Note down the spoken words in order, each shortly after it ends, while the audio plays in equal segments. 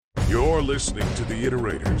You're listening to the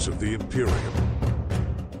iterators of the Imperium.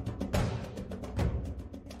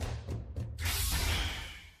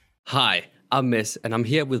 Hi, I'm Miss, and I'm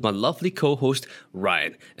here with my lovely co-host,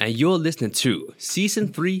 Ryan, and you're listening to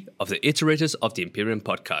Season 3 of the Iterators of the Imperium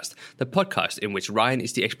podcast, the podcast in which Ryan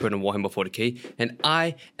is the expert on Warhammer 40k, and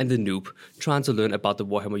I am the noob trying to learn about the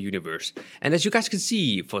Warhammer universe. And as you guys can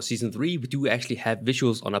see, for Season 3, we do actually have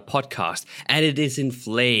visuals on our podcast, and it is in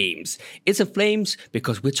flames. It's in flames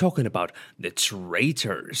because we're talking about the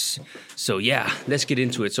traitors. So yeah, let's get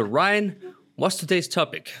into it. So Ryan, what's today's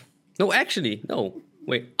topic? No.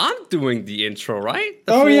 Wait, I'm doing the intro, right?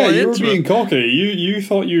 The you were being cocky. You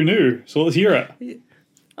thought you knew, so let's hear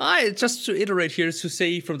it. Just to iterate here to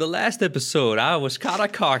say from the last episode, I was kind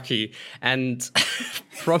of cocky and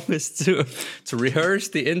promised to rehearse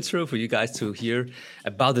the intro for you guys to hear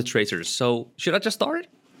about the traitors. So should I just start it?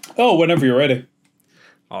 Oh, whenever you're ready.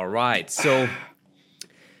 All right, so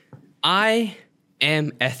I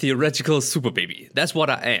am a theoretical super baby. That's what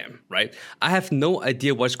I am, right? I have no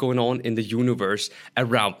idea what's going on in the universe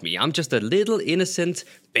around me. I'm just a little innocent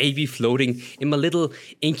baby floating in my little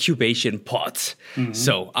incubation pod. Mm-hmm.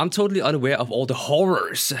 So I'm totally unaware of all the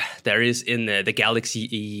horrors there is in the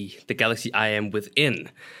galaxy I am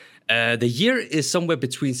within. The year is somewhere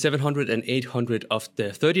between 700 and 800 of the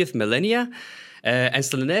 30th millennia. And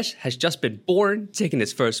Slanesh has just been born, taking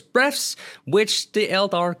its first breaths, which the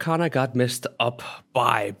Eldar kinda got messed up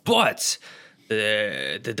by. But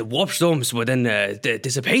the warp storms were then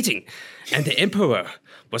dissipating, and the Emperor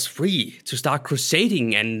was free to start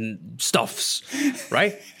crusading and stuffs,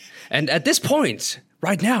 right? And at this point,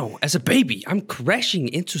 right now, as a baby, I'm crashing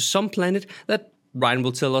into some planet that Ryan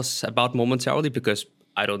will tell us about momentarily, because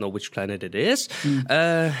I don't know which planet it is.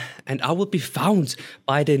 And I will be found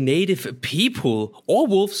by the native people or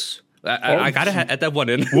wolves. I gotta add that one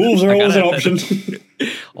in. Wolves are always an option.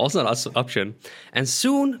 Also an option. And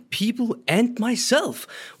soon, people and myself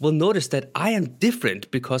will notice that I am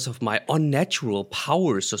different because of my unnatural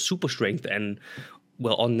powers of super strength and,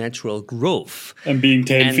 well, unnatural growth. And being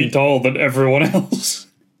 10 feet taller than everyone else.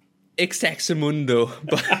 Exactamundo.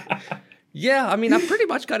 But yeah, I mean, I pretty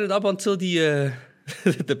much got it up until the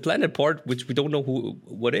planet part, which we don't know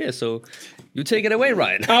what is. So you take it away,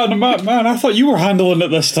 Ryan. Oh, no, man, I thought you were handling it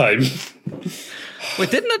this time.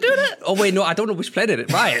 Wait, didn't I do that? Oh, wait, no, I don't know which planet it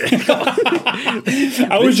is. Ryan.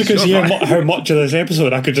 I wish you could see how much of this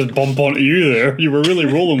episode I could just bump onto you there. You were really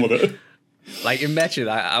rolling with it. Like, imagine,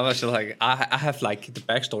 I was just like, I have like the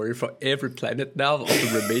backstory for every planet now of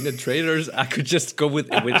the remaining traitors. I could just go with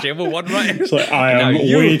whichever one, right? It's like, I am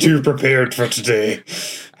way too prepared for today.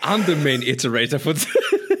 I'm the main iterator for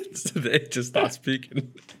today to start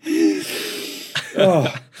speaking.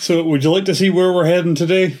 So, would you like to see where we're heading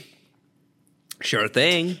today? Sure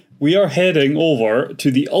thing. We are heading over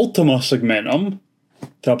to the Ultima Segmentum,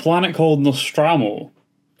 to a planet called Nostromo.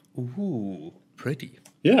 Ooh, pretty.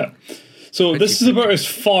 Yeah. So this is about as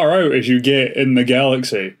far out as you get in the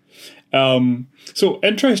galaxy. So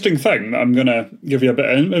interesting thing that I'm going to give you a bit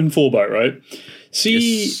of info about, right?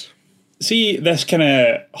 See this kind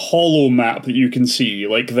of hollow map that you can see,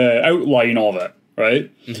 like the outline of it, right?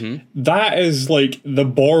 Mm-hmm. That is like the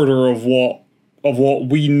border of what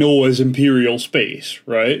we know as Imperial space,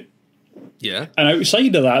 right? Yeah. And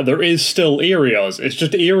outside of that, there is still areas. It's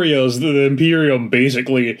just areas that the Imperium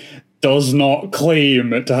basically does not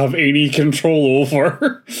claim to have any control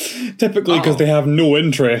over, typically because they have no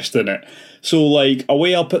interest in it. So, like,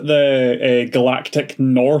 away up at the galactic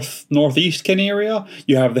northeast kind of area,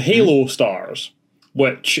 you have the Halo stars,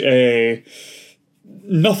 which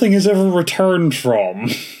nothing has ever returned from.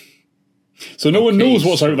 So no one knows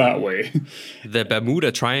what's out that way. The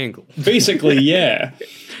Bermuda Triangle. Basically, yeah.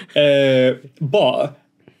 But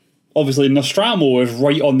obviously, Nostromo is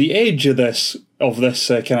right on the edge of this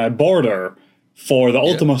kind of border for the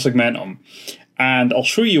Ultima Segmentum, and I'll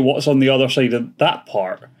show you what's on the other side of that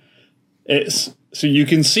part. So you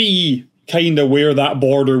can see kind of where that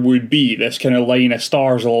border would be, this kind of line of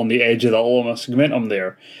stars along the edge of the Ultima Segmentum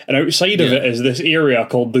there, and outside of it is this area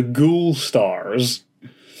called the Ghoul Stars.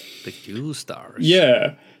 The Ghoul Stars?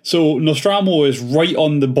 Yeah. So Nostromo is right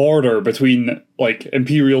on the border between like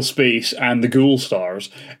Imperial space and the Ghoul Stars,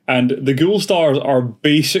 and the Ghoul Stars are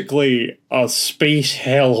basically a space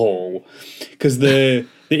hellhole because the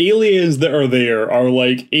aliens that are there are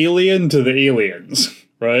like alien to the aliens,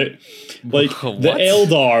 right? Like the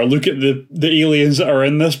Eldar look at the aliens that are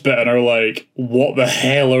in this bit and are like, "What the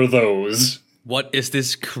hell are those?" What is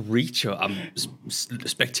this creature I'm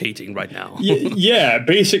spectating right now? Yeah,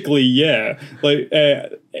 basically, yeah. Like,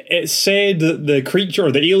 it's said that the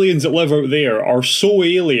creature, the aliens that live out there, are so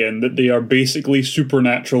alien that they are basically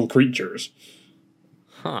supernatural creatures.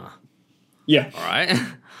 Huh. Yeah. All right.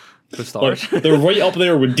 Good start. Like, they're right up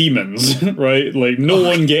there with demons, right? Like, no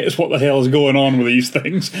one gets what the hell is going on with these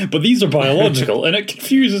things, but these are biological, and it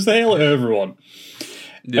confuses the hell out of everyone.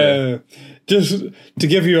 Yeah. Just to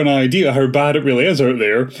give you an idea how bad it really is out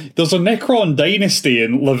there, there's a Necron dynasty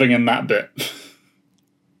living in that bit.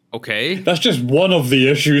 Okay. That's just one of the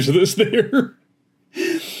issues that's there.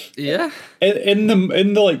 Yeah. In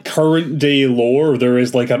the like current day lore, there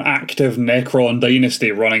is like an active Necron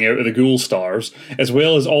dynasty running out of the Ghoul Stars, as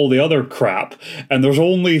well as all the other crap, and there's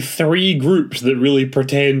only 3 groups that really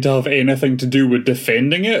pretend to have anything to do with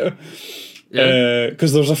defending it.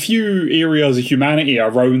 Because there's a few areas of humanity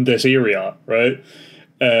around this area, right?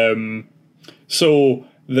 So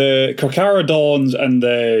the Carcharodons and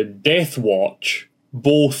the Death Watch,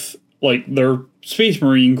 both, like, they're Space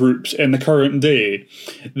Marine groups in the current day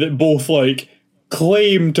that both, like,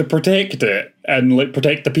 claim to protect it and, like,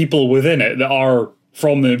 protect the people within it that are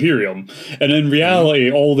from the Imperium. And in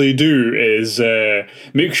reality, all they do is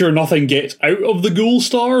make sure nothing gets out of the Ghoul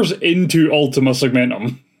Stars into Ultima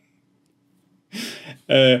Segmentum.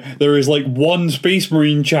 There is like one Space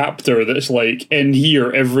Marine chapter that's like in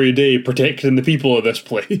here every day protecting the people of this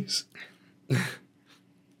place.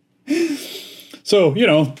 So, you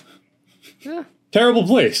know, terrible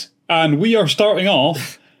place. And we are starting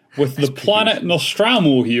off with the planet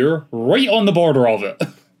Nostromo here, right on the border of it.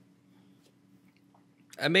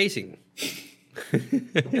 Amazing.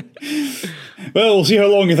 Well, we'll see how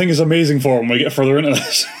long you think is amazing for when we get further into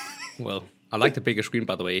this. Well, I like the bigger screen,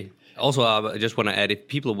 by the way. Also, I just want to add, if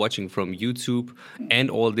people are watching from YouTube and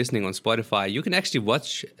or listening on Spotify, you can actually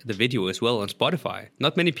watch the video as well on Spotify.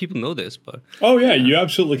 Not many people know this, but... Oh, yeah, you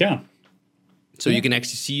absolutely can. So you can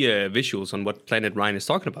actually see visuals on what Planet Ryan is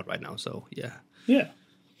talking about right now, so yeah. Yeah.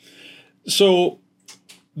 So,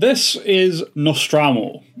 this is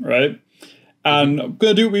Nostromo, right? And I'm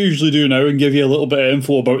going to do what we usually do now and give you a little bit of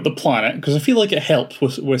info about the planet, because I feel like it helps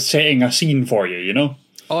with setting a scene for you, you know?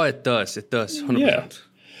 Oh, it does, 100%. Yeah.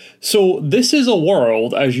 So this is a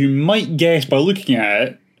world, as you might guess by looking at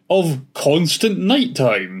it, of constant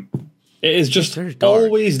nighttime. It is just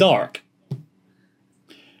always dark.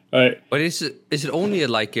 Right. But is it only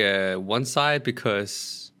like one side,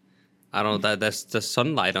 because I don't know, that's the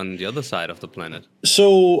sunlight on the other side of the planet?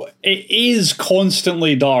 So it is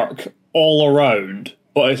constantly dark all around,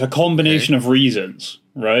 but it's a combination of reasons,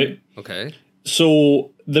 right? Okay.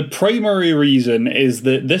 So the primary reason is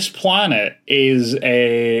that this planet is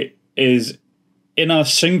in a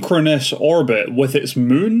synchronous orbit with its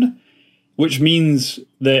moon, which means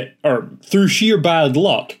that, or through sheer bad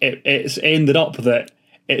luck, it's ended up that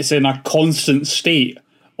it's in a constant state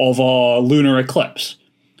of a lunar eclipse.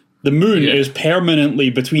 The moon is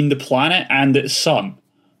permanently between the planet and its sun.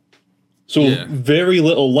 So very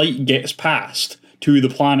little light gets passed to the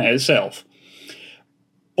planet itself.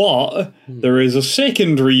 But there is a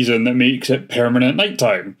second reason that makes it permanent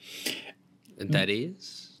nighttime. And that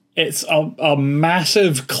is? It's a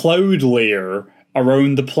massive cloud layer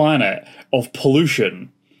around the planet of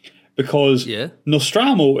pollution. Because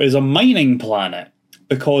Nostromo is a mining planet.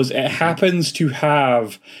 Because it happens to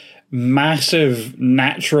have massive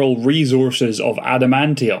natural resources of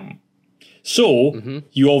adamantium. So,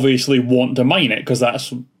 you obviously want to mine it, because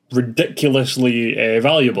that's ridiculously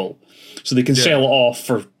valuable. So they can sell it off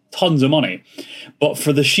for tons of money. But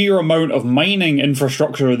for the sheer amount of mining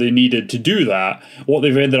infrastructure they needed to do that, what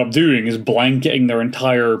they've ended up doing is blanketing their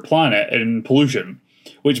entire planet in pollution,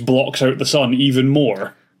 which blocks out the sun even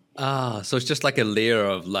more. Ah, so it's just like a layer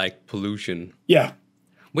of, like, pollution. Yeah.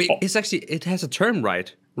 Wait, it's actually, it has a term,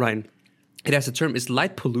 right, Ryan? It has a term, it's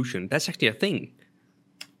light pollution. That's actually a thing.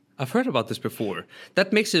 I've heard about this before.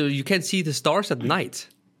 That makes it, you can't see the stars at night.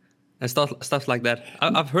 And stuff like that.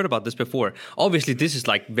 I've heard about this before. Obviously, this is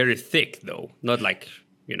like very thick, though. Not like,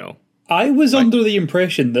 you know. I was under the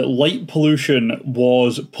impression that light pollution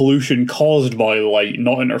was pollution caused by light,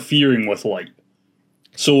 not interfering with light.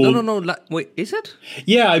 So No. Wait, is it?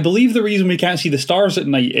 Yeah, I believe the reason we can't see the stars at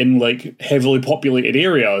night in like heavily populated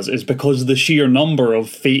areas is because of the sheer number of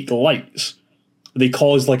fake lights. They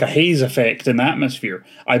cause like a haze effect in the atmosphere.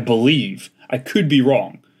 I believe. I could be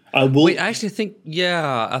wrong. Wait, I actually think,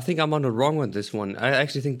 I think I'm on the wrong one on this one. I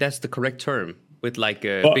actually think that's the correct term, with like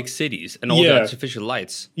big cities and all the artificial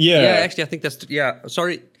lights. Yeah, actually I think that's,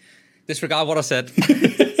 sorry, disregard what I said.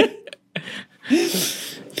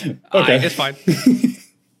 Okay. It's fine.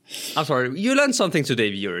 I'm sorry. You learned something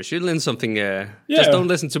today, viewers. You learned something. Just don't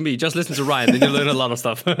listen to me. Just listen to Ryan, then you learn a lot of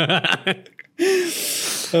stuff.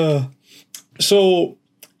 So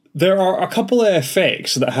there are a couple of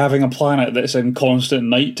effects that having a planet that's in constant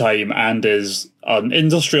nighttime and is an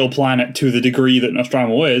industrial planet to the degree that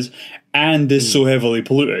Nostromo is, and is so heavily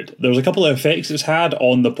polluted. There's a couple of effects it's had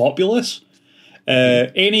on the populace.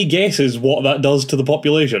 Any guesses what that does to the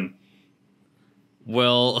population?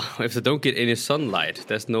 Well, if they don't get any sunlight,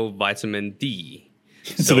 there's no vitamin D.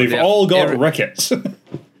 So they've all got rickets.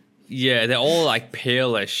 Yeah, they're all like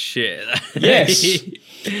pale as shit. Yes.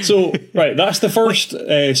 So, right, that's the first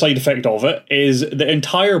side effect of it, is the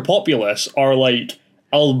entire populace are like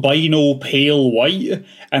albino pale white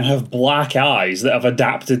and have black eyes that have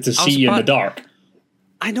adapted to see in the dark.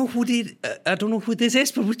 I know who I don't know who this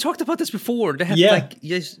is, but we talked about this before. They have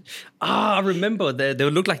I remember they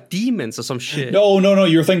would look like demons or some shit. No,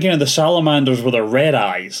 you're thinking of the salamanders with their red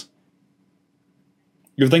eyes.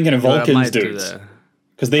 You're thinking of Vulcan's dudes.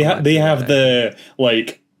 Because they have the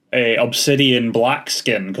like obsidian black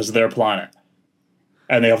skin because of their planet.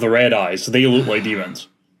 And they have the red eyes, so they look like demons.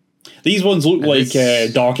 These ones look like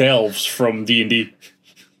dark elves from D&D.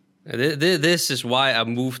 This is why I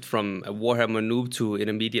moved from a Warhammer noob to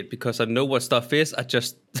intermediate, because I know what stuff is. I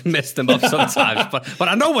just mess them up sometimes, but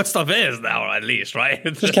I know what stuff is now, at least, right?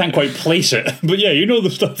 Just can't quite place it. But yeah, you know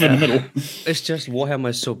the stuff in the middle. It's just Warhammer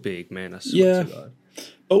is so big, man. I swear to God.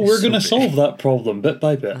 But we're going to solve that problem bit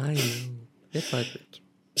by bit. I know, bit by bit.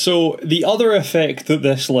 So the other effect that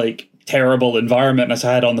this like terrible environment has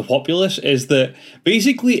had on the populace is that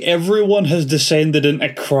basically everyone has descended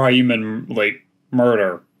into crime and like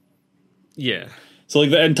murder. Yeah. So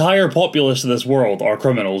like the entire populace of this world are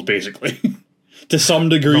criminals, basically, to some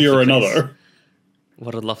degree or another.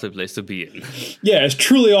 What a lovely place to be in. Yeah, it's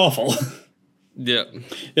truly awful. Yeah.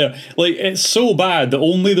 Yeah, like it's so bad that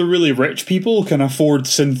only the really rich people can afford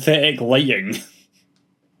synthetic lighting.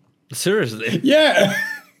 Seriously? Yeah.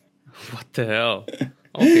 What the hell?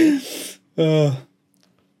 Okay.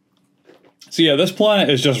 So yeah, this planet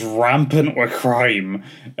is just rampant with crime,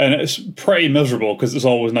 and it's pretty miserable because it's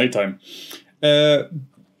always nighttime.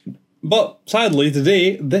 But sadly,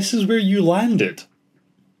 today, this is where you landed.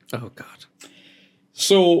 Oh, God.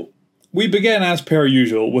 So we begin, as per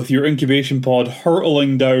usual, with your incubation pod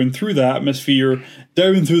hurtling down through the atmosphere,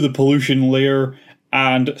 down through the pollution layer,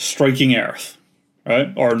 and striking Earth.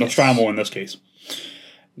 Right? Or Nostromo in this case.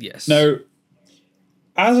 Yes. Now,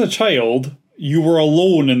 as a child, you were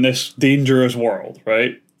alone in this dangerous world,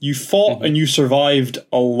 right? You fought and you survived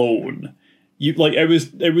alone. You like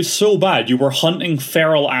it was so bad. You were hunting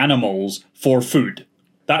feral animals for food.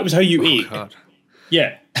 That was how you ate. God.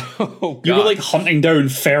 Yeah. Oh, God. You were like hunting down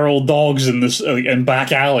feral dogs in this in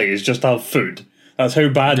back alleys just to have food. That's how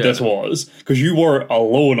bad this was, because you were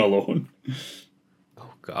alone.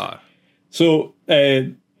 Oh, God. So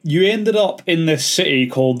you ended up in this city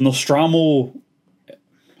called Nostromo.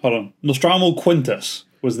 Hold on. Nostromo Quintus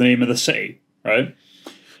was the name of the city, right?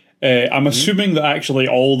 I'm assuming that actually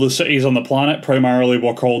all the cities on the planet primarily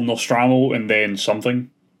were called Nostromo and then something,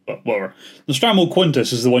 but whatever. Nostromo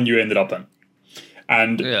Quintus is the one you ended up in.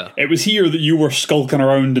 And it was here that you were skulking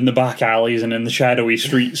around in the back alleys and in the shadowy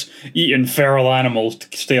streets, eating feral animals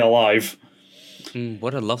to stay alive.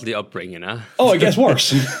 What a lovely upbringing, huh? Oh, it gets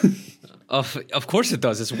worse. Of course it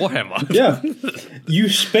does. It's Warhammer. Yeah. You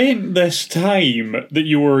spent this time that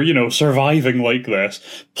you were, surviving like this,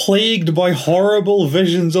 plagued by horrible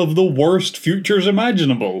visions of the worst futures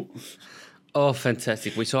imaginable. Oh,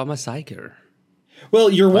 fantastic. Wait, so I'm a psyker. Well,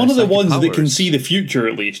 you're one of the ones that can powers. see the future,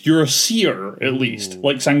 at least. You're a seer, at least,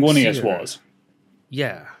 like Sanguinius Seer. was.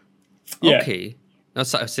 Yeah. Yeah. Okay. No,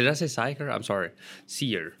 did I say psyker? I'm sorry.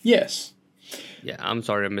 Seer. Yes. Yeah, I'm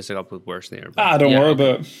sorry I'm messing up with words there. Don't worry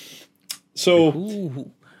about it.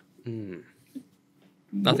 So...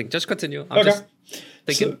 Nothing. Just continue. I'm just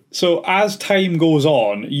thinking. So as time goes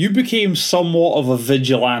on, you became somewhat of a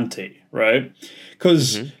vigilante, right?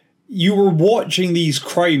 Because you were watching these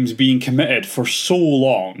crimes being committed for so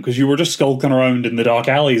long, because you were just skulking around in the dark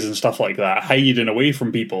alleys and stuff like that, hiding away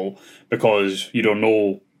from people because you don't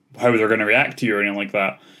know how they're going to react to you or anything like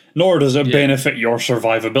that. Nor does it benefit your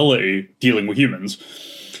survivability dealing with humans.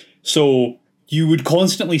 So you would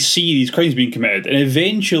constantly see these crimes being committed, and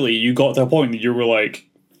eventually you got to a point that you were like,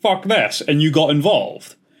 fuck this, and you got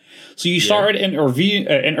involved. So you started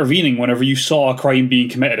intervening whenever you saw a crime being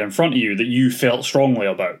committed in front of you that you felt strongly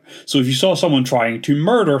about. So if you saw someone trying to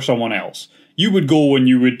murder someone else, you would go and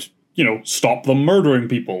you would, stop them murdering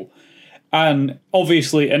people. And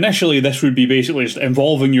obviously, initially, this would be basically just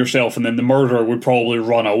involving yourself, and then the murderer would probably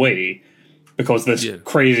run away, because this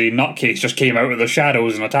crazy nutcase just came out of the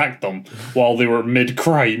shadows and attacked them while they were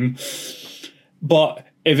mid-crime. But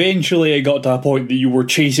eventually it got to a point that you were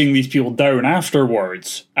chasing these people down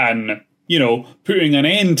afterwards and, you know, putting an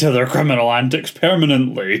end to their criminal antics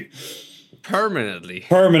permanently. Permanently.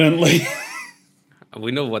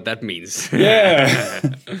 We know what that means. Yeah.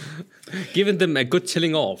 Giving them a good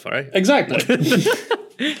chilling off, all right? Exactly.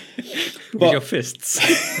 With your fists.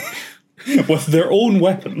 With their own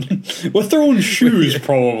weapon. With their own shoes,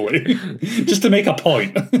 probably. Just to make a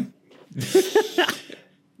point.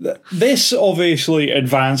 This obviously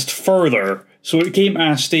advanced further, so it came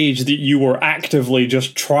at a stage that you were actively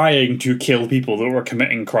just trying to kill people that were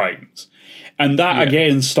committing crimes. And that,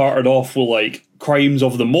 again, started off with, like, crimes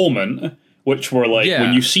of the moment, which were, like,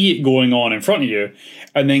 when you see it going on in front of you,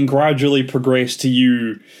 and then gradually progressed to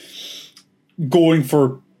you going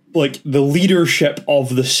for, like, the leadership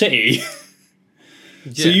of the city.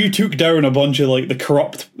 So you took down a bunch of, like, the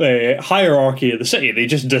corrupt hierarchy of the city. They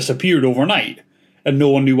just disappeared overnight, and no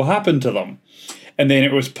one knew what happened to them. And then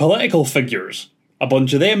it was political figures. A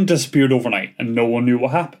bunch of them disappeared overnight, and no one knew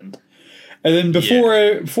what happened. And then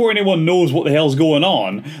before anyone knows what the hell's going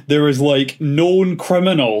on, there is, like, known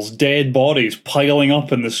criminals' dead bodies piling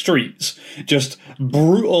up in the streets, just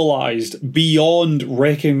brutalized beyond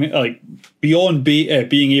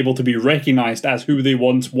being able to be recognized as who they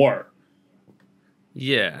once were.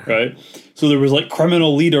 Yeah. Right? So there was, like,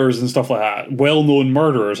 criminal leaders and stuff like that, well-known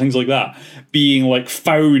murderers, things like that, being, like,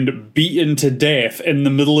 found beaten to death in the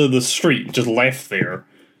middle of the street, just left there.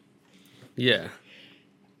 Yeah.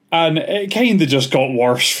 And it kind of just got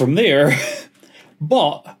worse from there.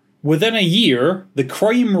 But within a year, the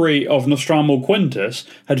crime rate of Nostramo Quintus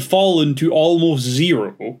had fallen to almost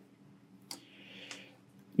zero.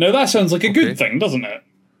 Now that sounds like a good thing, doesn't it?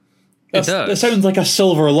 It does. That sounds like a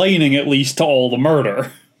silver lining, at least, to all the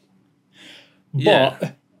murder.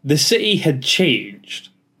 But the city had changed,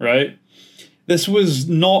 right? This was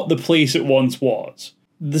not the place it once was.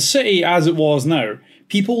 The city, as it was now,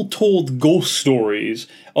 people told ghost stories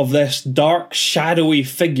of this dark, shadowy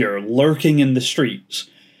figure lurking in the streets.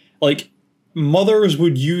 Like, mothers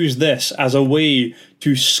would use this as a way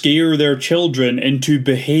to scare their children into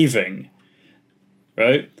behaving.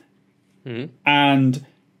 Right? Mm-hmm. And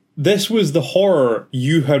this was the horror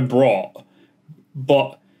you had brought.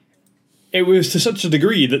 But it was to such a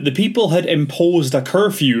degree that the people had imposed a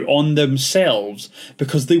curfew on themselves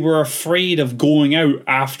because they were afraid of going out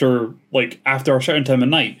after a certain time of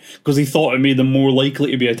night, because they thought it made them more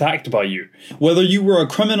likely to be attacked by you. Whether you were a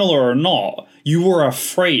criminal or not, you were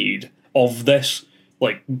afraid of this,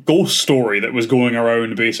 like, ghost story that was going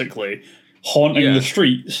around, basically, haunting the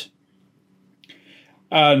streets.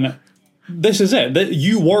 And this is it. That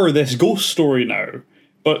you were this ghost story now.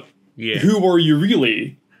 But who were you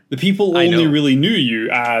really? The people only really knew you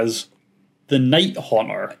as the Night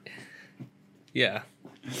Haunter. Yeah.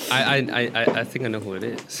 I think I know who it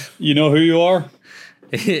is. You know who you are?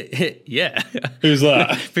 Yeah. Who's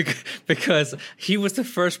that? Because he was the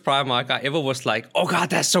first Primarch I ever was like, oh god,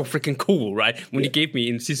 that's so freaking cool, right? When he gave me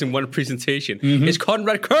in season 1 presentation, it's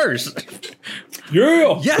Konrad Kurze.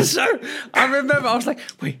 Yeah. Yes, sir. I remember. I was like,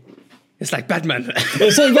 wait. It's like Batman.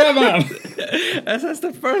 It's like Batman. That's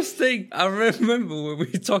the first thing I remember when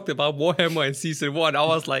we talked about Warhammer in season 1. I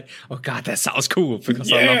was like, oh god, that sounds cool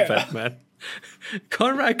because I love Batman.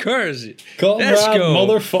 Konrad Kurze. Konrad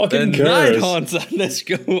motherfucking Kurze. The Night Haunter. Let's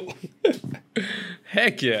go.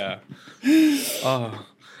 Heck yeah. Oh.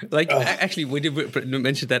 Like, actually, we did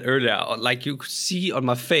mention that earlier. Like, you could see on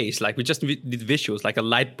my face, like, we just did visuals, like a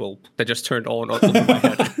light bulb that just turned on over my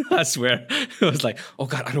head. I swear. I was like, oh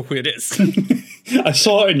god, I know who it is. I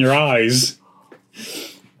saw it in your eyes.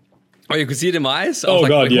 Oh, you could see it in my eyes? I was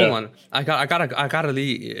like, wait, hold on. I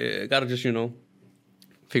gotta just,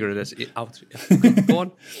 figure this out. Go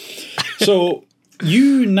on. So,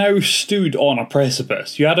 you now stood on a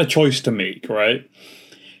precipice. You had a choice to make, right?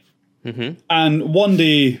 Mm-hmm. And one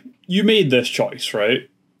day, you made this choice, right?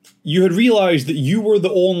 You had realised that you were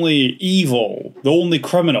the only evil, the only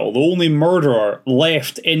criminal, the only murderer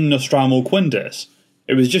left in Nostramo Quintus.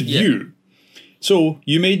 It was just you. So,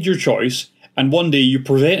 you made your choice, and one day you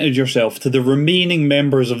presented yourself to the remaining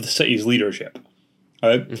members of the city's leadership.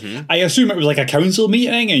 Right? Mm-hmm. I assume it was like a council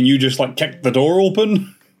meeting, and you just, like, kicked the door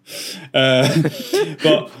open.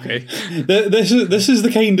 But this is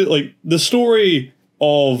the kind of, like, the story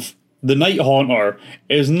of the Night Haunter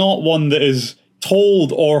is not one that is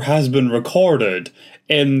told or has been recorded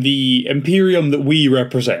in the Imperium that we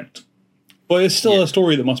represent. But it's still a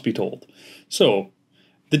story that must be told. So,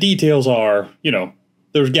 the details are,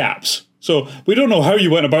 there's gaps. So we don't know how you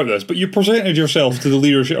went about this, but you presented yourself to the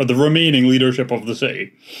leadership, or the remaining leadership of the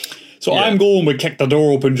city. So I'm going with kick the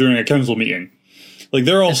door open during a council meeting. Like,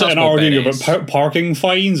 they're all sitting arguing about parking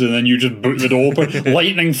fines, and then you just boot the door open,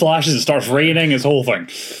 lightning flashes, it starts raining, it's the whole thing.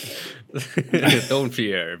 Don't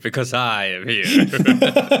fear, because I am here.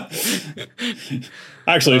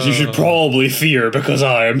 Actually, you should probably fear, because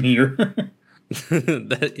I am here.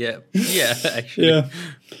 Actually. Yeah.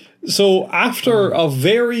 So after a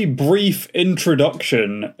very brief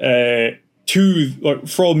introduction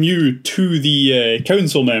from you to the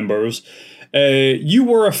council members, you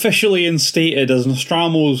were officially instated as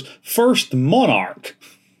Nostramo's first monarch.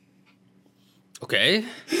 Okay.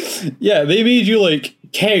 Yeah, they made you, like,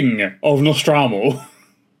 king of Nostramo.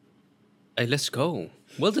 Hey, let's go.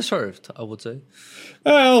 Well deserved, I would say.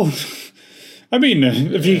 Well, I mean,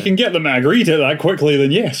 if you can get them to agree to it that quickly,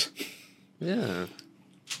 then yes. Yeah.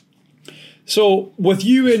 So, with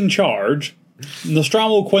you in charge,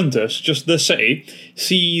 Nostramo Quintus, just the city,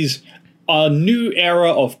 sees a new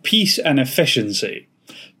era of peace and efficiency.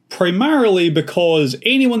 Primarily because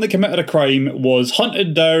anyone that committed a crime was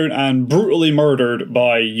hunted down and brutally murdered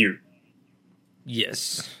by you.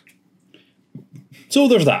 Yes. So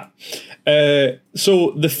there's that.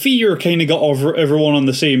 So the fear kind of got everyone on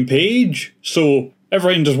the same page, so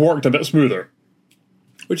everything just worked a bit smoother.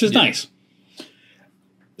 Which is nice.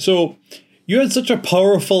 So you had such a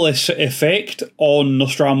powerful effect on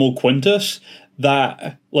Nostramo Quintus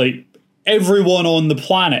that, like, everyone on the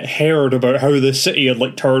planet heard about how the city had,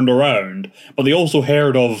 like, turned around, but they also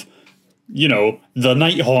heard of, you know, the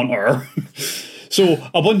Night Haunter. So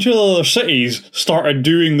a bunch of other cities started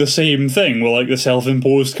doing the same thing with, like, the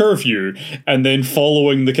self-imposed curfew, and then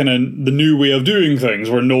following the the new way of doing things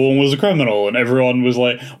where no one was a criminal and everyone was,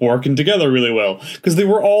 like, working together really well. Because they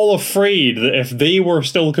were all afraid that if they were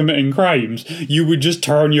still committing crimes, you would just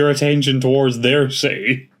turn your attention towards their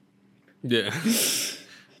city. Yeah.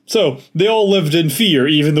 So they all lived in fear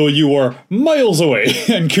even though you were miles away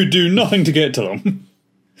and could do nothing to get to them.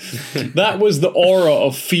 That was the aura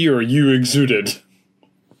of fear you exuded.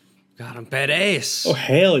 God, I'm badass. Oh,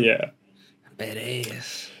 hell yeah.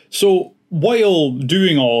 Badass. So, while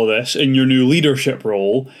doing all this in your new leadership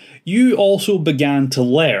role, you also began to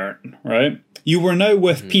learn, right? You were now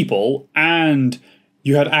with people, and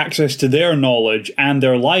you had access to their knowledge and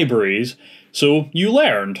their libraries, so you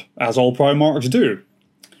learned, as all Primarchs do.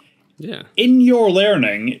 Yeah. In your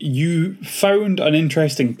learning, you found an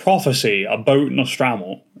interesting prophecy about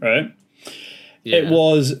Nostramo, right? Yeah. It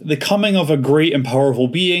was the coming of a great and powerful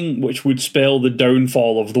being which would spell the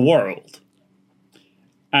downfall of the world.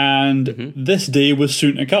 And this day was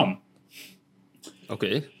soon to come.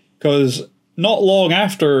 Okay. Because not long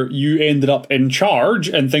after you ended up in charge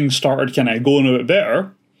and things started kind of going a bit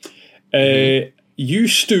better, you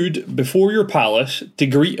stood before your palace to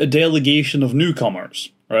greet a delegation of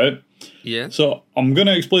newcomers, right? Yeah. So I'm going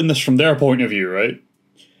to explain this from their point of view, right?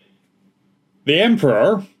 The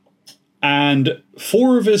Emperor and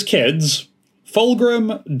 4 of his kids,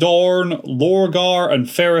 Fulgrim, Dorn, Lorgar, and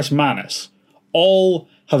Ferrus Manus, all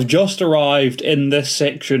have just arrived in this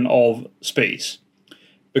section of space.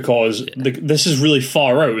 Because this is really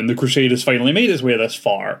far out, and the Crusade has finally made its way this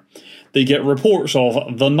far. They get reports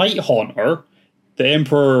of the Night Haunter. The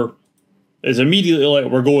Emperor is immediately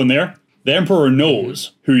like, we're going there. The Emperor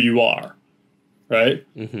knows who you are, right?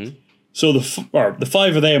 Mm-hmm. So the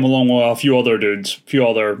 5 of them, along with a few other dudes, a few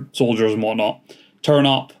other soldiers and whatnot, turn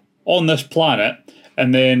up on this planet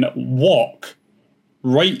and then walk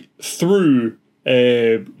right through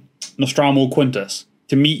Nostramo Quintus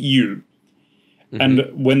to meet you. Mm-hmm.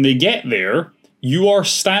 And when they get there, you are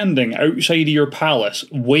standing outside of your palace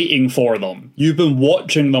waiting for them. You've been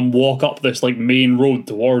watching them walk up this, like, main road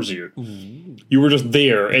towards you. Mm-hmm. You were just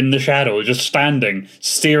there in the shadow, just standing,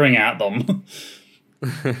 staring at them.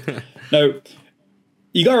 Now,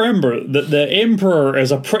 you gotta remember that the Emperor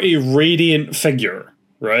is a pretty radiant figure,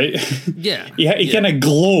 right? Yeah. he kind of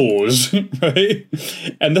glows, right?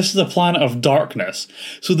 And this is a planet of darkness.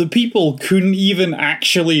 So the people couldn't even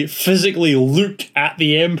actually physically look at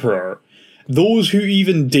the Emperor. Those who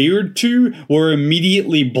even dared to were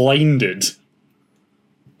immediately blinded.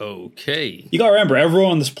 Okay. You gotta remember,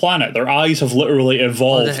 everyone on this planet, their eyes have literally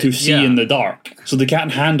evolved to see in the dark, so they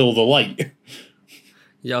can't handle the light.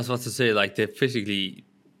 Yeah, I was about to say, like, they physically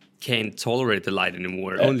can't tolerate the light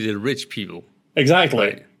anymore. Only the rich people. Exactly.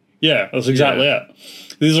 Right. Yeah, that's exactly it.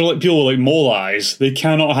 These are like people with, like, mole eyes. They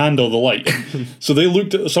cannot handle the light. So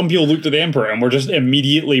some people looked at the Emperor and were just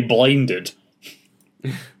immediately blinded.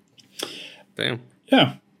 Damn.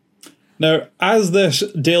 Yeah. Now, as this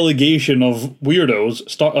delegation of weirdos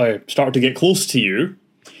start to get close to you,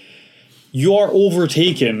 you are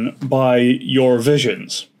overtaken by your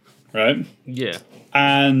visions, right? Yeah.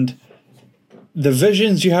 And the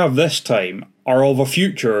visions you have this time are of a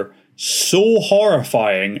future so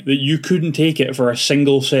horrifying that you couldn't take it for a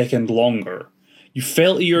single second longer. You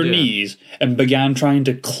fell to your knees and began trying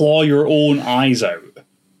to claw your own eyes out.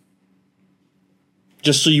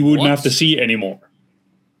 Just so you wouldn't have to see it anymore.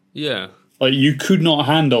 Yeah. Like, you could not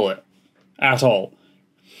handle it at all.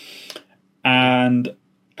 And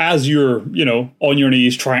as you're, on your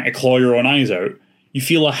knees trying to claw your own eyes out, you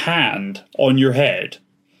feel a hand on your head.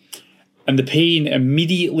 And the pain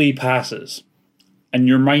immediately passes. And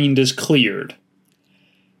your mind is cleared.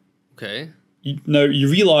 Okay. Now, you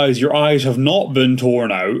realise your eyes have not been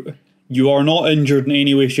torn out. You are not injured in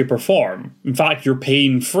any way, shape, or form. In fact, you're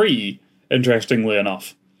pain-free, interestingly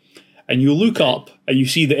enough. And you look up, and you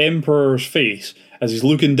see the Emperor's face as he's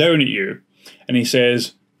looking down at you. And he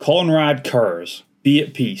says, "Konrad Kurze, be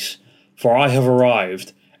at peace, for I have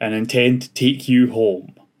arrived, and intend to take you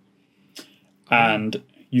home." And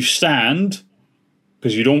you stand,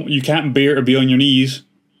 because you can't bear to be on your knees,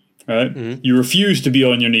 right? Mm-hmm. You refuse to be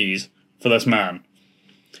on your knees for this man.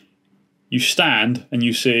 You stand and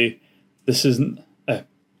you say, "That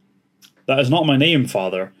is not my name,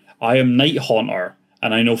 Father. I am Night Haunter,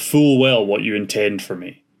 and I know full well what you intend for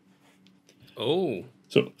me." Oh.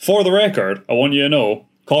 So, for the record, I want you to know,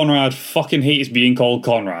 Konrad fucking hates being called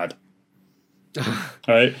Konrad.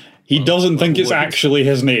 Right? He doesn't think it's actually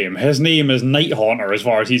his name. His name is Night Haunter as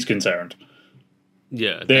far as he's concerned.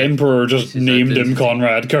 Yeah. The Emperor just named him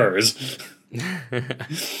Konrad Kurze.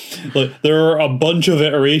 Like, there are a bunch of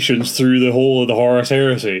iterations through the whole of the Horus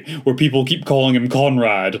Heresy where people keep calling him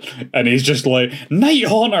Konrad, and he's just like, "Night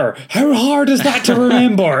Haunter! How hard is that to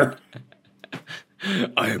remember?"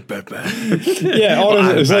 I am Batman. Yeah,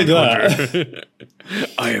 honestly, it's like that.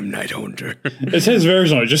 I am Night Haunter. It's his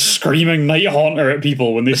version of just screaming Night Haunter at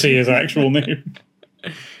people when they say his actual name.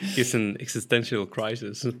 It's an existential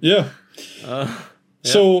crisis. Yeah.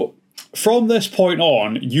 So, from this point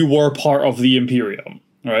on, you were part of the Imperium,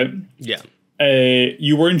 right? Yeah.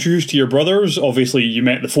 You were introduced to your brothers. Obviously, you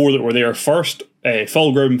met the four that were there first.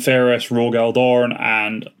 Fulgrim, Ferris, Rogal Dorn,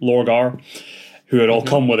 and Lorgar, who had all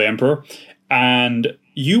come with the Emperor. And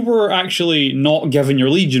you were actually not given your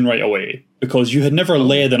legion right away, because you had never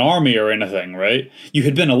led an army or anything, right? You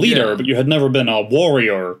had been a leader, but you had never been a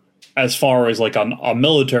warrior as far as like a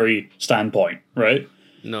military standpoint, right?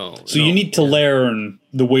 No. So you need to learn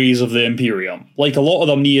the ways of the Imperium. Like, a lot of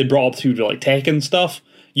them needed brought up to like tech and stuff.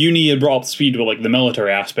 You needed brought up to speed with like the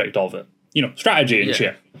military aspect of it. Strategy and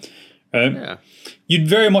shit. Right? Yeah. You'd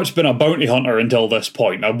very much been a bounty hunter until this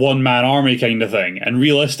point, a one-man army kind of thing. And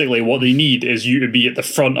realistically, what they need is you to be at the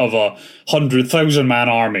front of a 100,000-man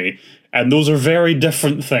army. And those are very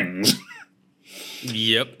different things.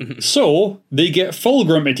 Yep. So, they get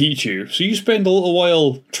Fulgrim to teach you. So you spend a little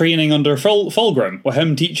while training under Fulgrim, with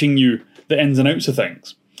him teaching you the ins and outs of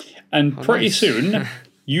things. And pretty soon,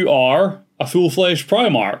 you are a full-fledged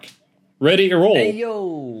Primarch, ready to roll. Hey,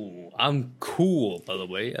 yo. I'm cool, by the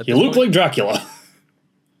way. You look like Dracula.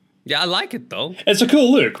 Yeah, I like it, though. It's a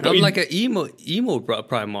cool look. I'm like an emo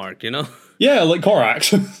Primarch, Yeah, like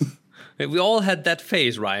Korax. We all had that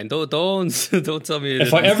phase, Ryan. Don't tell me.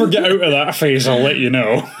 If I ever get out of that phase, I'll let you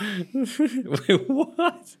know. Wait,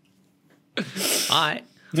 what? Alright.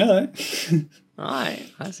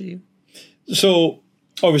 Alright, I see you. So,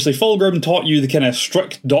 obviously, Fulgrim taught you the kind of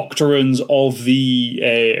strict doctrines of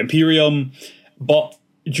the Imperium, but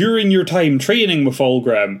during your time training with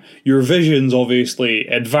Fulgrim, your visions obviously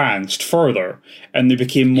advanced further, and they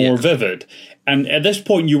became more vivid. And at this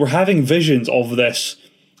point, you were having visions of this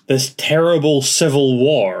terrible civil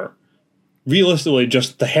war. Realistically,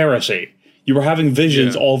 just the heresy. You were having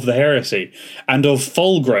visions of the heresy, and of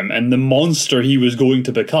Fulgrim and the monster he was going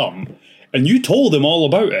to become. And you told him all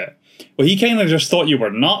about it. But he kind of just thought you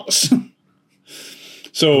were nuts.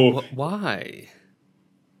 So... Why?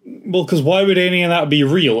 Well, because why would any of that be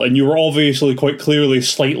real? And you were obviously quite clearly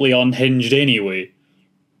slightly unhinged anyway.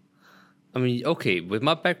 I mean, okay, with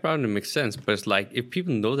my background, it makes sense. But it's like, if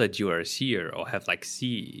people know that you are a seer or have like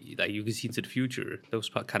you can see into the future, those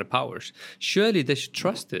kind of powers, surely they should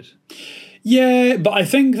trust it. Yeah, but I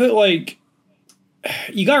think that, like,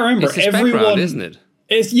 you gotta remember, it's his everyone, isn't it?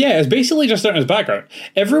 It's basically just in his background.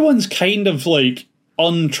 Everyone's kind of like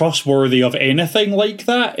untrustworthy of anything like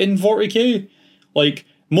that in 40k. Like,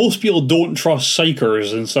 most people don't trust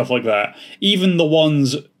psychers and stuff like that. Even the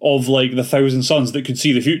ones of like the Thousand Sons that could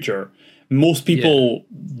see the future. Most people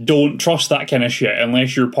don't trust that kind of shit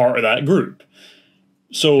unless you're part of that group.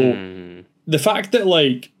 So the fact that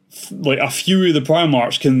like like a few of the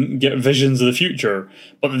Primarchs can get visions of the future,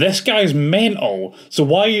 but this guy's mental. So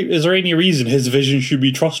why is there any reason his vision should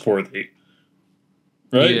be trustworthy?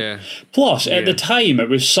 Right? Yeah. Plus, at the time, it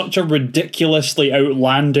was such a ridiculously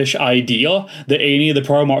outlandish idea that any of the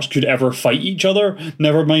Primarchs could ever fight each other,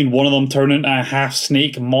 never mind one of them turn into a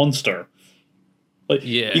half-snake monster. Like,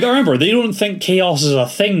 you gotta remember, they don't think chaos is a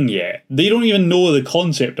thing yet. They don't even know the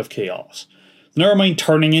concept of chaos. Never mind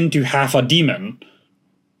turning into half a demon.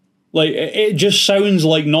 Like, it just sounds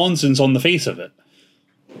like nonsense on the face of it.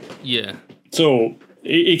 Yeah. So,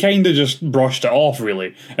 he kind of just brushed it off,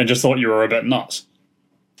 really, and just thought you were a bit nuts.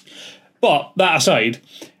 But, that aside,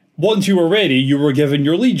 once you were ready, you were given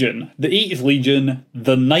your Legion. The 8th Legion,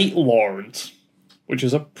 the Night Lords. Which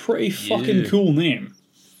is a pretty fucking cool name.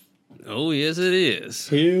 Oh, yes it is.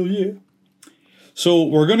 Hell yeah. So,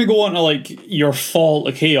 we're going to go on to, like, your fall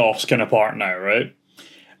to chaos kind of part now, right?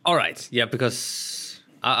 Alright, yeah, because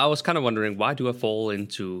I was kind of wondering, why do I fall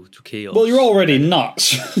into chaos? Well, you're already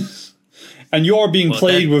nuts. And you're being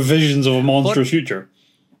plagued with visions of a monstrous future.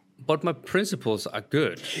 But my principles are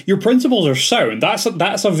good. Your principles are sound. That's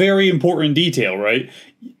a very important detail, right?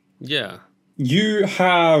 Yeah. You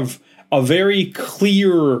have a very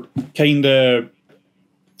clear kind of...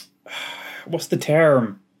 What's the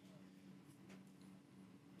term?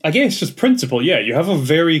 I guess just principle, yeah. You have a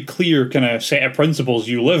very clear kind of set of principles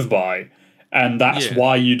you live by. And that's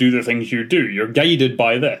why you do the things you do. You're guided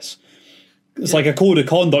by this. It's like a code of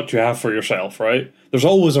conduct you have for yourself, right? There's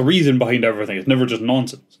always a reason behind everything. It's never just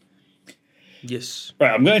nonsense. Yes.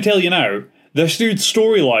 Right, I'm going to tell you now. This dude's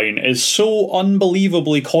storyline is so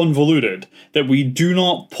unbelievably convoluted that we do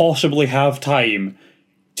not possibly have time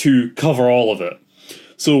to cover all of it.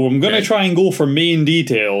 So I'm going to try and go for main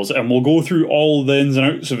details, and we'll go through all the ins and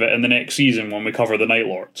outs of it in the next season when we cover the Night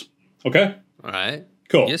Lords. Okay? Alright.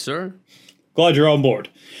 Cool. Yes, sir. Glad you're on board.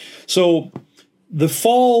 So, the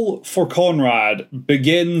fall for Konrad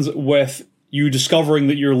begins with you discovering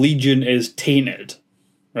that your Legion is tainted,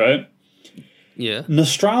 right? Yeah.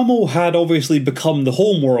 Nostromo had obviously become the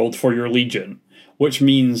homeworld for your Legion, which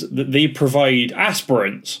means that they provide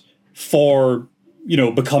aspirants for,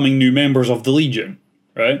 becoming new members of the Legion,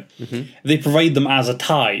 right? Mm-hmm. They provide them as a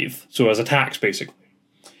tithe, so as a tax, basically.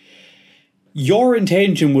 Your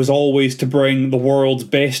intention was always to bring the world's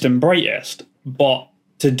best and brightest, but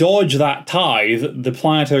to dodge that tithe, the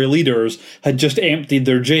planetary leaders had just emptied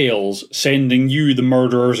their jails, sending you the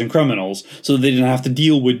murderers and criminals, so they didn't have to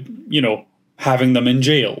deal with, having them in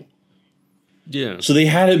jail. Yeah. So they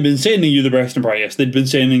hadn't been sending you the best and brightest, they'd been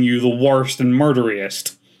sending you the worst and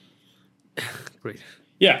murderiest. Great.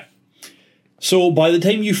 Yeah. So by the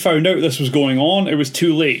time you found out this was going on, it was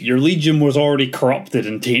too late. Your Legion was already corrupted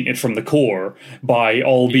and tainted from the core by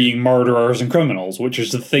all being murderers and criminals, which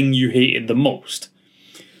is the thing you hated the most.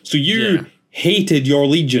 So you hated your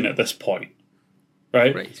Legion at this point,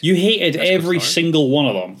 right? You hated every single one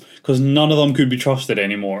of them, because none of them could be trusted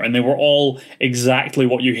anymore, and they were all exactly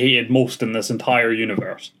what you hated most in this entire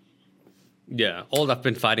universe. Yeah, all I've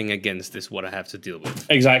been fighting against is what I have to deal with.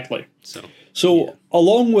 Exactly. So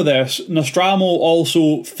along with this, Nostromo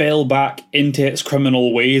also fell back into its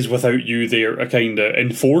criminal ways without you there to kind of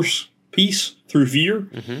enforce peace through fear.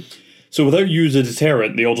 Mm-hmm. So without you as a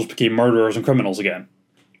deterrent, they all just became murderers and criminals again.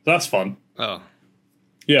 That's fun. Oh.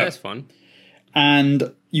 Yeah. That's fun.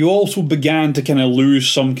 And you also began to kind of lose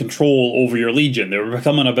some control over your Legion. They were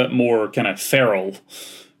becoming a bit more kind of feral.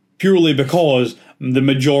 Purely because the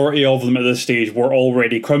majority of them at this stage were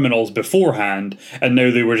already criminals beforehand, and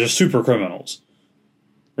now they were just super criminals.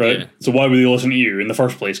 Right? Yeah. So why would they listen to you in the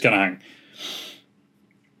first place, kind of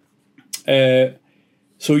hang?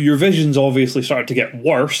 So your visions obviously started to get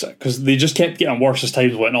worse, because they just kept getting worse as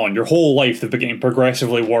time went on. Your whole life, they've been getting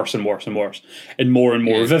progressively worse and worse and worse, and more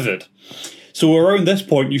vivid. So around this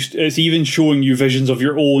point, it's even showing you visions of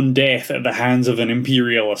your own death at the hands of an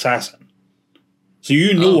Imperial assassin. So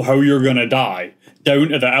you know how you're going to die, down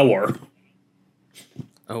to the hour.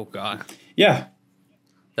 Oh, God. Yeah.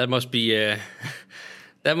 That must be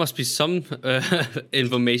some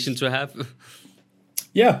information to have.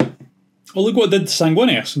 Yeah. Well, look what it did to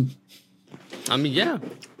Sanguinius. I mean, yeah.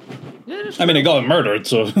 I mean, it got him murdered,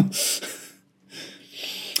 so...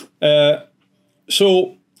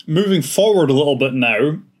 So, moving forward a little bit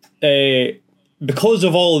now, because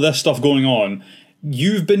of all of this stuff going on,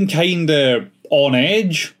 you've been kind of on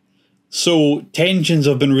edge, so tensions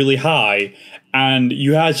have been really high, and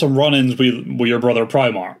you had some run-ins with your brother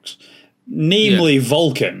Primarchs. Namely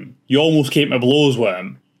Vulcan. You almost came to blows with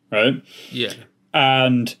him, right? Yeah.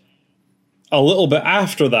 And a little bit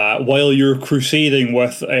after that, while you're crusading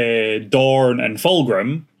with Dorn and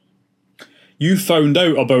Fulgrim, you found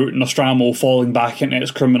out about Nostromo falling back into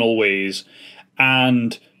its criminal ways,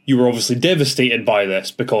 and you were obviously devastated by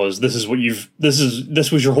this because this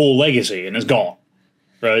was your whole legacy and it's gone,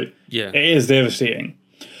 right? Yeah. It is devastating.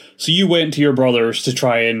 So you went to your brothers to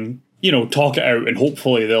try and, talk it out, and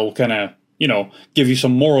hopefully they'll kind of, give you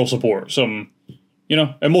some moral support, some,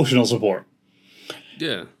 emotional support.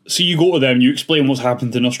 Yeah. So you go to them, you explain what's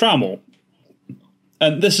happened to Nostromo.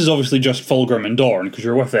 And this is obviously just Fulgrim and Dorn, because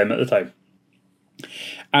you're with them at the time.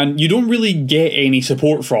 And you don't really get any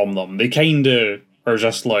support from them. They kind of are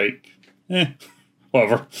just like,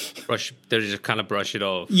 whatever. They just kind of brush it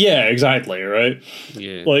off. Yeah, exactly, right?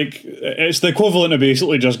 Yeah. Like, it's the equivalent of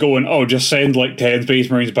basically just going, just send like 10 Space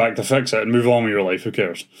Marines back to fix it and move on with your life, who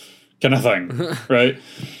cares? Kind of thing, right?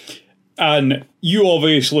 And you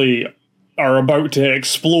obviously are about to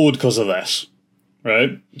explode because of this,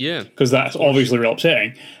 right? Yeah. Because that's obviously real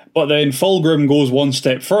upsetting. But then Fulgrim goes one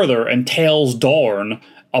step further and tells Dorn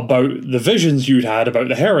about the visions you'd had about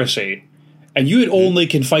the heresy. And you had only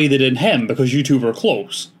confided in him because you two were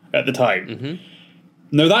close at the time. Mm-hmm.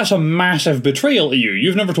 Now that's a massive betrayal to you.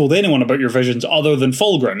 You've never told anyone about your visions other than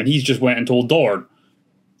Fulgrim, and he's just went and told Dorn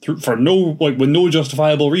with no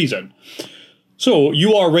justifiable reason. So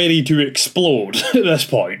you are ready to explode at this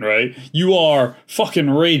point, right? You are fucking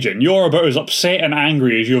raging. You're about as upset and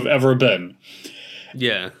angry as you've ever been.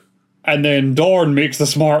 Yeah. And then Dorn makes the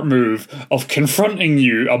smart move of confronting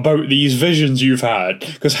you about these visions you've had.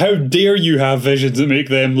 Because how dare you have visions that make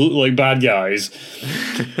them look like bad guys?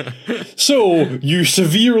 So you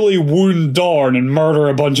severely wound Dorn and murder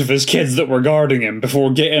a bunch of his kids that were guarding him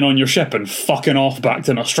before getting on your ship and fucking off back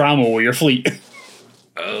to Nostromo with your fleet.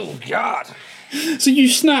 Oh, God. So you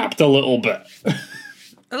snapped a little bit.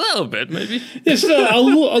 A little bit, maybe. It's a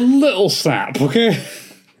little snap, okay?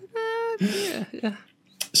 Yeah.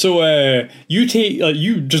 So you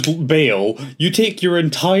just bail. You take your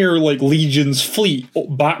entire legion's fleet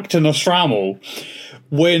back to Nostromo.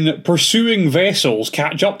 When pursuing vessels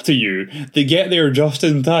catch up to you, they get there just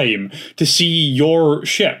in time to see your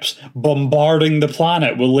ships bombarding the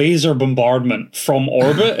planet with laser bombardment from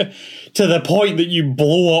orbit to the point that you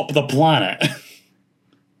blow up the planet.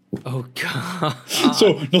 Oh, God.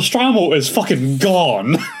 So Nostromo is fucking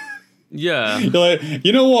gone. Yeah. You're like,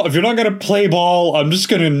 you know what? If you're not going to play ball, I'm just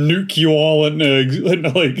going to nuke you all into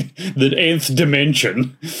the nth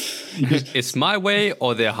dimension. It's my way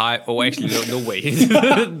or the high. Oh, actually, no way.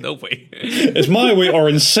 No way. It's my way or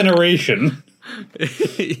incineration.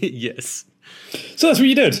 Yes. So that's what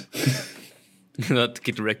you did. Not to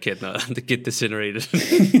get wrecked, not to get incinerated.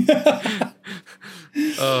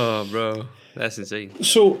 Oh, bro. That's insane.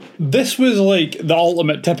 So this was like the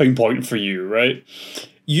ultimate tipping point for you, right?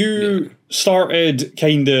 You started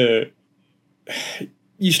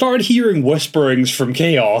you started hearing whisperings from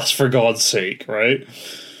Chaos, for God's sake, right?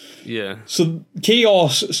 Yeah. So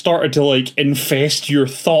Chaos started to infest your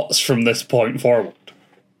thoughts from this point forward,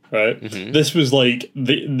 right? Mm-hmm. This was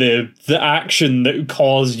the action that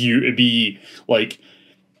caused you to be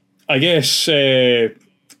I guess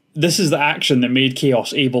this is the action that made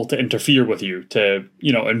Chaos able to interfere with you, to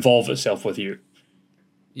involve itself with you.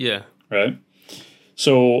 Yeah. Right.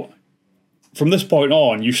 So, from this point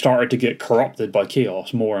on, you started to get corrupted by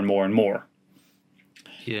Chaos more and more and more.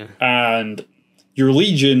 Yeah. And your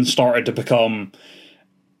Legion started to become,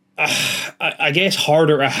 I guess,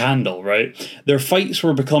 harder to handle, right? Their fights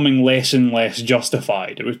were becoming less and less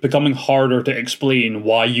justified. It was becoming harder to explain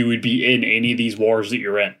why you would be in any of these wars that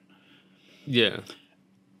you're in. Yeah.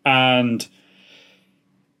 And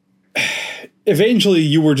eventually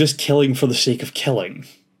you were just killing for the sake of killing,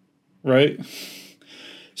 right?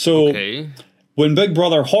 So, when Big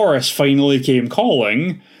Brother Horus finally came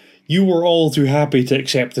calling, you were all too happy to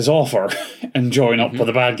accept his offer and join up with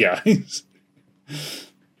the bad guys.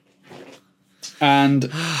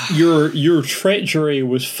 And your treachery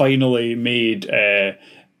was finally made, I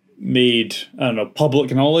don't know, public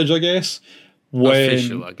knowledge, I guess.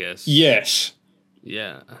 Official, I guess. Yes.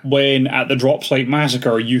 Yeah. When at the Drop Site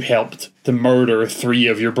Massacre, you helped to murder 3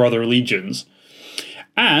 of your brother legions.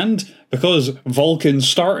 And because Vulcan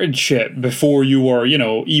started shit before you were,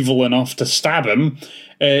 evil enough to stab him,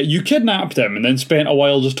 you kidnapped him and then spent a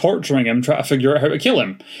while just torturing him, trying to figure out how to kill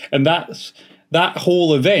him. And that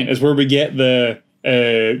whole event is where we get the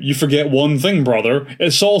you forget one thing, brother,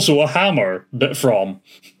 it's also a hammer bit from.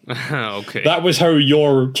 Okay. That was how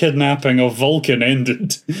your kidnapping of Vulcan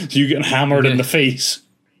ended. So you get hammered in the face.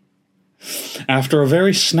 After a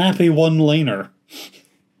very snappy one-liner.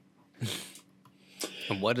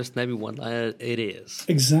 And what a snappy one-liner it is.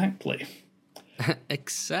 Exactly.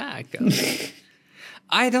 Exactly.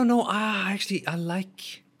 I don't know. I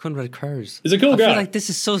like Konrad Kurze. He's a cool I guy. feel like this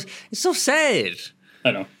is it's so sad.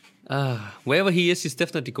 I know. Wherever he is, he's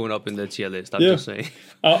definitely going up in the tier list. I'm Yeah. just saying.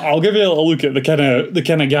 I'll give you a little look at the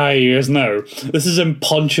kind of guy he is now. This is him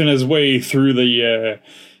punching his way through the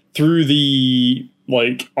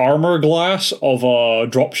like armor glass of a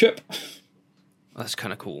dropship. That's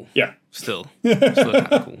kind of cool. Yeah. Still kind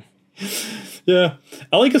of cool. Yeah.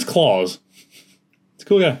 I like his claws. It's a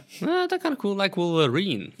cool guy. They're kind of cool, like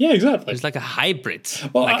Wolverine. Yeah, exactly. It's like a hybrid.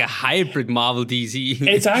 Well, a hybrid Marvel DC.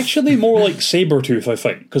 It's actually more like Sabretooth, I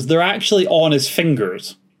think, because they're actually on his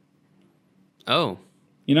fingers. Oh.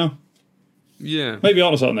 You know? Yeah. Might be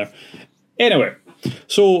onto something there. Anyway,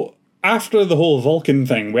 so after the whole Vulcan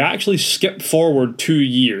thing, we actually skip forward 2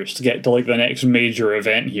 years to get to like the next major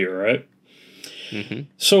event here, right? Mm-hmm.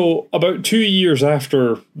 So about 2 years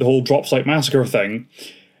after the whole Drop Site Massacre thing,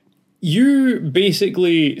 you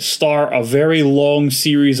basically start a very long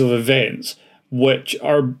series of events which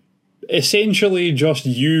are essentially just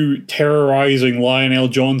you terrorizing Lionel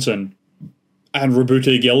Johnson and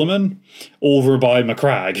Roboute Guilliman over by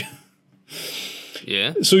Macragge.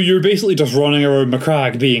 Yeah. So you're basically just running around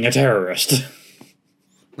Macragge being a terrorist.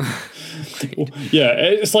 Yeah,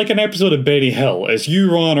 it's like an episode of Benny Hill. It's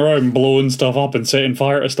you running around blowing stuff up and setting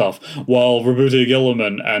fire to stuff while Roboute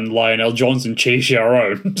Guilliman and Lionel Johnson chase you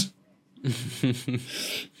around.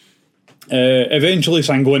 Eventually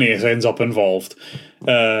Sanguinius ends up involved,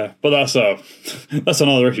 but that's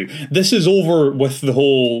another issue. This is over with the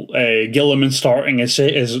whole Guilliman starting his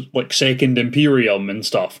like second Imperium and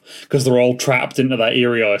stuff, because they're all trapped into that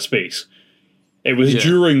area of space. It was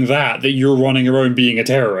during that you're running around being a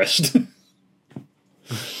terrorist.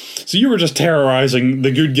 So you were just terrorizing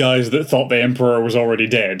the good guys that thought the Emperor was already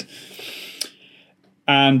dead.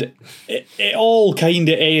 And it all kind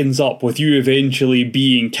of ends up with you eventually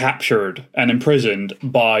being captured and imprisoned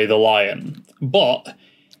by the Lion. But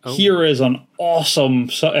here is an awesome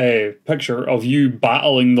picture of you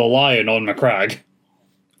battling the Lion on Macragge.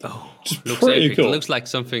 Oh, Just looks pretty epic. cool. It looks like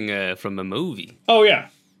something from a movie. Oh, yeah.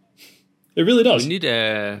 It really does. We need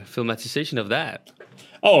a filmatization of that.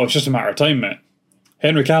 Oh, it's just a matter of time, mate.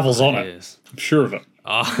 Henry Cavill's on it. Yes. I'm sure of it.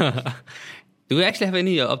 Do we actually have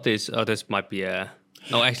any updates? Oh, this might be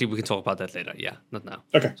No, actually, we can talk about that later. Yeah, not now.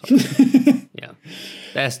 Okay. Yeah.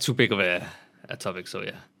 That's too big of a topic, so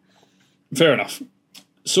yeah. Fair enough.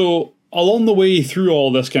 So, along the way through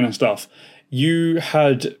all this kind of stuff, you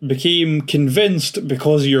had became convinced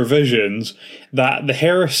because of your visions that the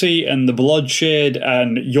heresy and the bloodshed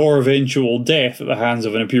and your eventual death at the hands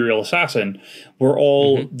of an Imperial assassin were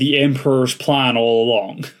all the Emperor's plan all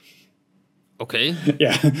along. Okay.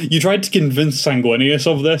 Yeah, you tried to convince Sanguinius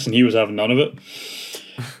of this and he was having none of it.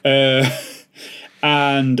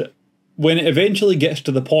 And when it eventually gets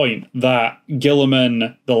to the point that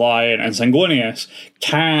Guilliman, the Lion, and Sanguinius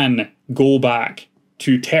can go back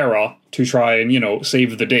to Terra to try and,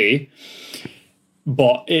 save the day,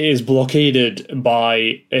 but it is blockaded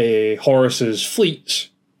by Horus's fleets,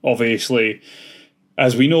 obviously.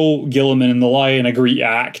 As we know, Guilliman and the Lion agree to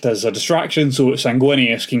act as a distraction so that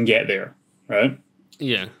Sanguinius can get there, right?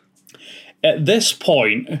 Yeah. At this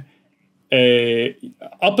point,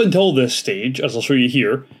 up until this stage, as I'll show you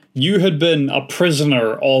here, you had been a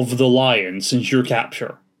prisoner of the Lion since your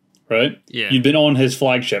capture, right? Yeah. You'd been on his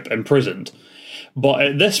flagship, imprisoned. But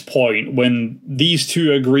at this point, when these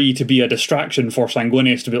two agree to be a distraction for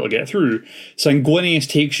Sanguinius to be able to get through, Sanguinius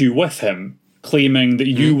takes you with him, claiming that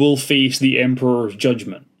you will face the Emperor's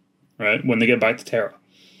judgment, right, when they get back to Terra.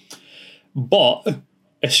 But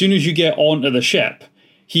as soon as you get onto the ship,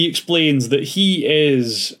 he explains that he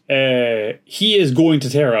is going to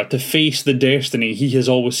Terra to face the destiny he has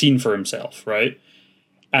always seen for himself, right?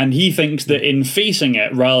 And he thinks that in facing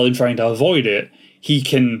it, rather than trying to avoid it, he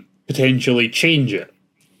can potentially change it.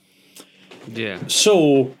 Yeah.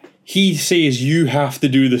 So he says you have to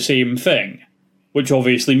do the same thing, which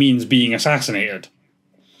obviously means being assassinated.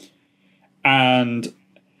 And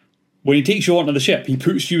when he takes you onto the ship, he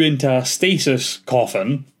puts you into a stasis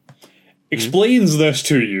coffin, explains this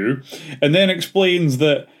to you, and then explains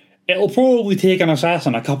that it'll probably take an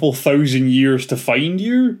assassin a couple thousand years to find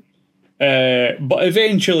you, but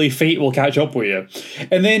eventually fate will catch up with you.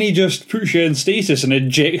 And then he just puts you in stasis and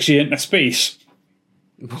ejects you into space.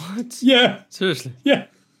 What? Yeah. Seriously? Yeah.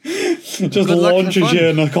 Just Good luck, have launches fun. you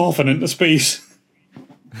in a coffin into space.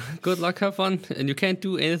 Good luck, have fun, and you can't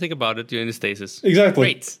do anything about it. You're in stasis. Exactly.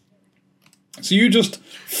 Great. So you just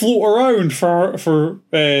float around for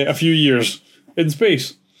a few years in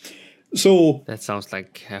space. So, That sounds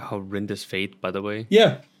like a horrendous fate, by the way.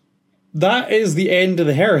 yeah. That is the end of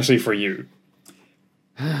the heresy for you.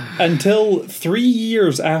 until 3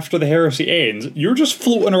 years after the heresy ends, you're just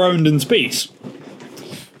floating around in space.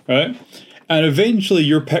 Right? And eventually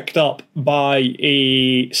you're picked up by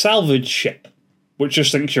a salvage ship, which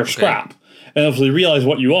just thinks you're scrap. And obviously realize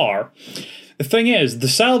what you are. The thing is, the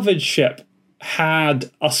salvage ship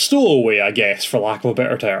had a stowaway, I guess, for lack of a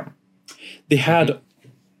better term. They had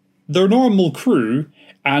their normal crew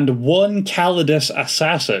and one Calidus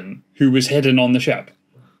assassin who was hidden on the ship.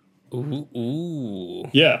 Ooh.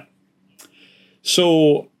 Yeah.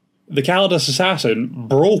 So the Calidus assassin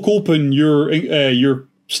broke open your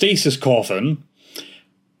stasis coffin,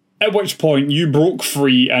 at which point you broke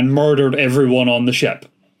free and murdered everyone on the ship.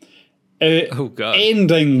 Oh, God.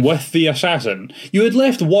 Ending with the assassin. You had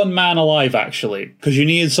left one man alive, actually, because you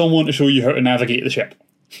needed someone to show you how to navigate the ship.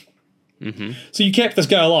 So you kept this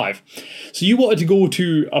guy alive. So you wanted to go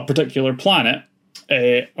to a particular planet,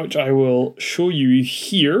 which I will show you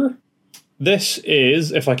here. This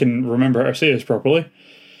is, if I can remember how to say this properly,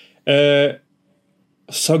 Sagulsa.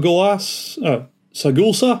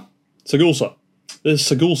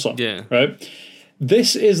 This is Sagulsa. Yeah. Right?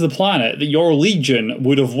 This is the planet that your legion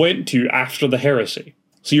would have went to after the heresy.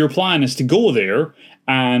 So your plan is to go there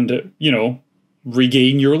and,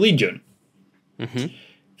 regain your legion.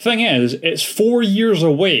 Thing is, it's 4 years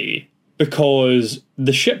away because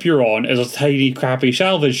the ship you're on is a tiny, crappy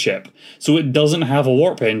salvage ship, so it doesn't have a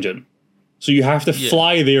warp engine. So you have to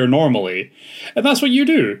fly there normally. And that's what you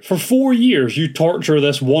do. For 4 years, you torture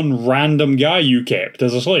this one random guy you kept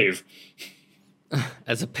as a slave.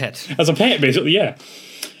 As a pet. As a pet, basically, yeah.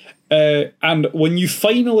 And when you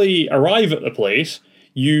finally arrive at the place,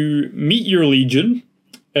 you meet your legion,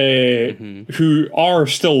 who are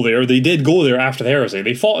still there. They did go there after the heresy.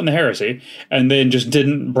 They fought in the heresy, and then just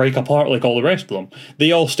didn't break apart like all the rest of them.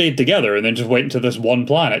 They all stayed together, and then just went to this one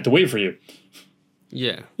planet to wait for you.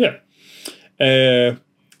 Yeah. Yeah.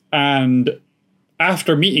 And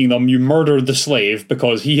after meeting them, you murdered the slave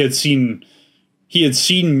because he had seen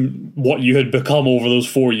what you had become over those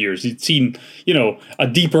 4 years. He'd seen, a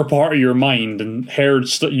deeper part of your mind and heard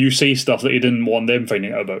you say stuff that he didn't want them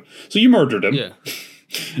finding out about. So you murdered him. Yeah.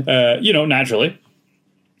 Naturally.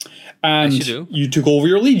 And As you do. you took over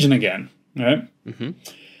your legion again. Right?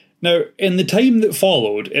 Now, in the time that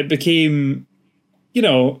followed, it became,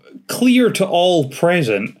 clear to all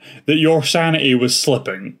present that your sanity was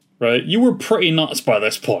slipping. Right? You were pretty nuts by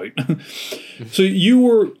this point. So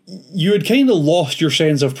you had kind of lost your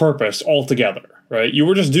sense of purpose altogether, right? You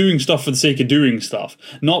were just doing stuff for the sake of doing stuff,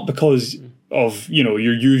 not because of,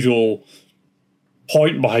 your usual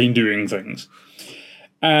point behind doing things.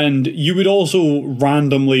 And you would also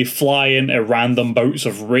randomly fly into random bouts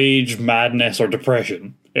of rage, madness, or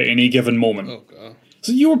depression at any given moment. Oh, God.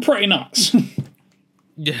 So you were pretty nuts.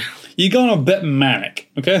 Yeah. You got a bit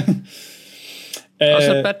manic, okay? That's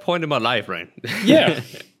a bad point in my life, right? Yeah.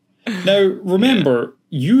 Now, remember,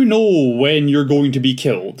 you know when you're going to be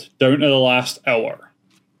killed, down to the last hour,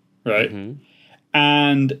 right?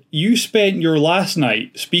 And you spent your last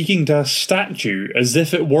night speaking to a statue as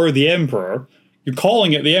if it were the Emperor. You're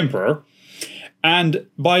calling it the Emperor. And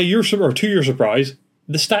to your surprise,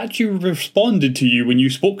 the statue responded to you when you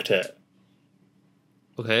spoke to it.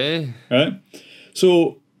 Okay. Right?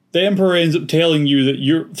 So the Emperor ends up telling you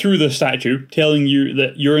that through the statue, telling you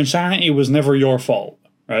that your insanity was never your fault.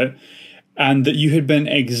 Right? And that you had been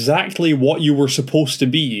exactly what you were supposed to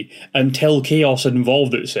be until chaos had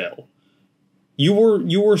involved itself. You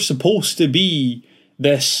were supposed to be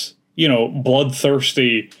this,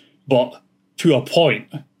 bloodthirsty, but to a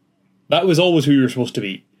point. That was always who you were supposed to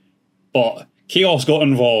be. But chaos got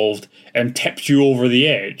involved and tipped you over the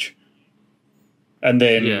edge. And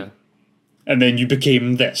then you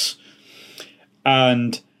became this.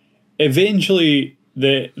 And eventually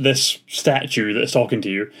this statue that's talking to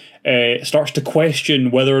you starts to question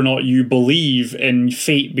whether or not you believe in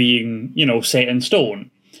fate being, set in stone.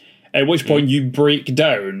 At which point you break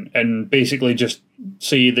down and basically just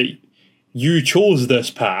say that you chose this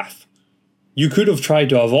path. You could have tried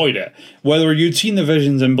to avoid it. Whether you'd seen the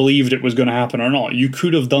visions and believed it was going to happen or not, you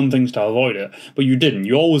could have done things to avoid it. But you didn't.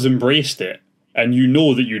 You always embraced it. And you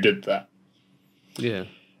know that you did that. Yeah.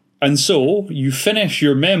 And so, you finish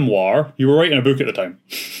your memoir. You were writing a book at the time.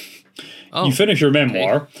 You finish your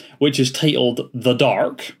memoir, which is titled The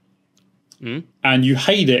Dark, and you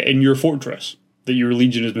hide it in your fortress that your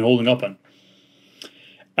legion has been holding up in.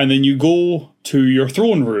 And then you go to your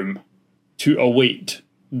throne room to await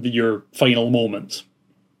your final moments.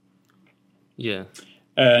 Yeah.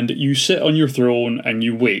 And you sit on your throne and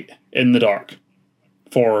you wait in the dark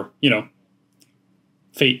for,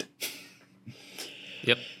 fate.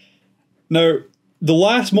 Yep. Now, The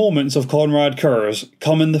last moments of Konrad Kurze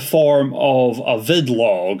come in the form of a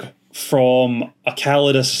vidlog from a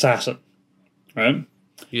Calidus assassin, right?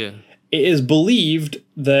 Yeah. It is believed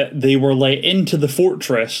that they were let into the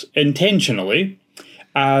fortress intentionally,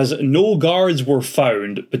 as no guards were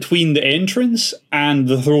found between the entrance and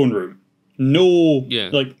the throne room.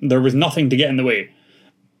 There was nothing to get in the way.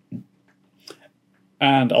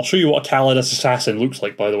 And I'll show you what a Calidus assassin looks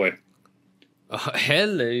like, by the way.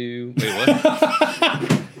 Hello. Wait,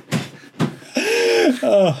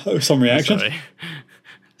 what? Some reaction.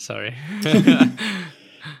 Sorry.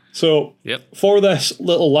 So, Yep. for this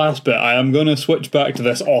little last bit, I am going to switch back to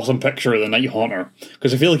this awesome picture of the Night Haunter,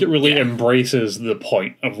 because I feel like it really embraces the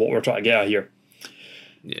point of what we're trying to get at here.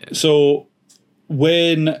 Yeah. So,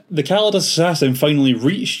 when the Calidus assassin finally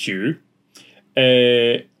reached you,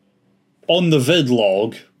 on the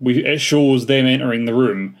vidlog, it shows them entering the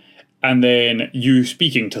room, and then you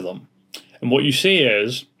speaking to them. And what you say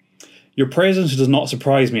is, "Your presence does not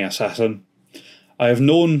surprise me, assassin. I have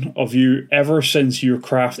known of you ever since your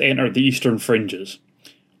craft entered the eastern fringes.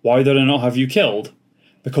 Why did I not have you killed?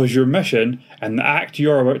 Because your mission and the act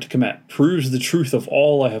you are about to commit proves the truth of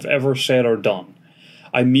all I have ever said or done.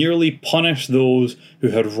 I merely punish those who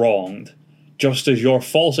had wronged, just as your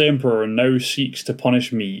false emperor now seeks to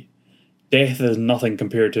punish me. Death is nothing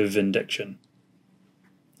compared to vindication."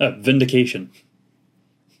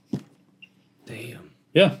 Damn.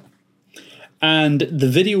 Yeah. And the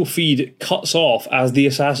video feed cuts off as the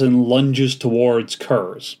assassin lunges towards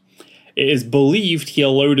Kurze. It is believed he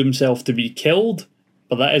allowed himself to be killed,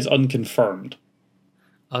 but that is unconfirmed.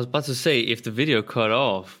 I was about to say, if the video cut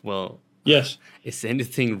off, well... Yes. Is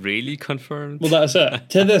anything really confirmed? Well, that's it.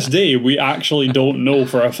 To this day, we actually don't know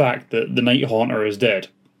for a fact that the Night Haunter is dead.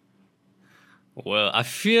 Well, I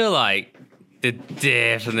feel like they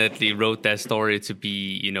definitely wrote that story to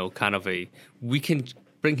be, kind of we can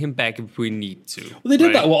bring him back if we need to. Well, they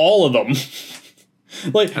did that with all of them.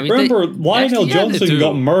 Remember, Lionel Johnson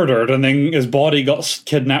got murdered and then his body got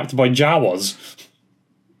kidnapped by Jawas.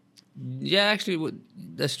 Yeah, actually,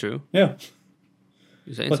 that's true. Yeah.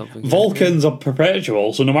 You're saying something. Vulcan's a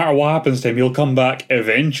perpetual, so no matter what happens to him, he'll come back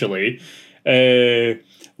eventually.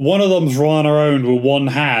 One of them's running around with one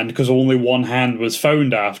hand because only one hand was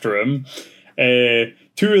found after him.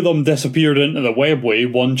 Two of them disappeared into the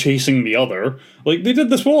webway, one chasing the other. They did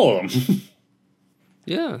this with all of them.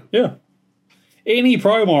 Yeah. Yeah. Any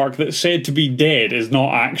Primarch that's said to be dead is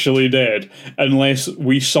not actually dead unless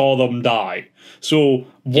we saw them die. So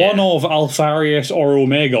one of Alfarius or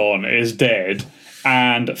Omegon is dead,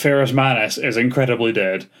 and Ferrus Manus is incredibly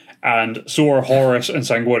dead, and so are Horus and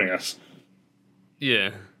Sanguinius.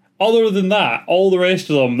 Yeah. Other than that, all the rest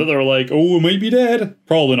of them that they're like, oh, it might be dead,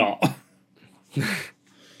 probably not.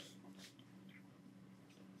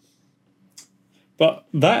 But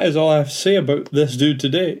that is all I have to say about this dude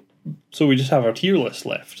today. So we just have our tier list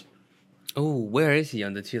left. Oh, where is he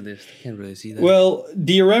on the tier list? I can't really see that. Well,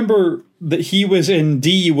 do you remember that he was in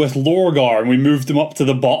D with Lorgar and we moved him up to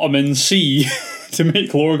the bottom in C to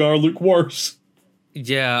make Lorgar look worse?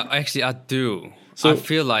 Yeah, actually I do. So I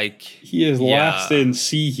feel like... He is last in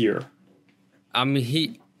C here. I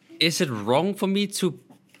mean, is it wrong for me to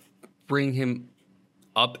bring him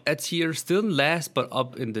up a tier? Still last, but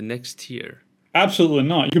up in the next tier? Absolutely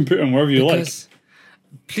not. You can put him wherever you like.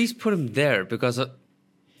 Please put him there, because...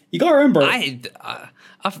 you gotta remember... You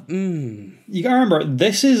gotta remember,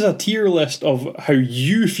 this is a tier list of how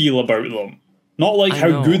you feel about them. Not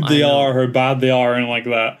how good they are, how bad they are, and like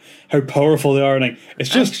that. How powerful they are, and it's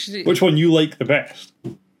just which one you like the best.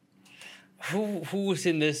 Who is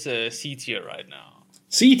in this C tier right now?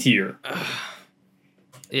 C tier?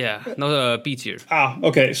 Yeah, no, B tier.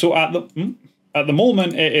 Okay, so at the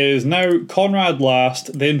moment it is now Konrad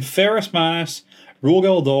last, then Ferrus Manus,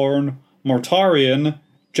 Rogel Dorn, Mortarion,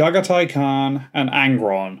 Jagatai Khan, and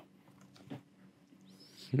Angron.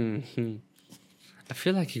 I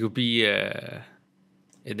feel like he could be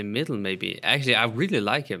in the middle, maybe. Actually, I really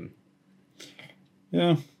like him.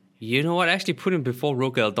 Yeah. You know what? Actually, put him before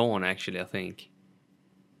Rogel Dawn, actually, I think.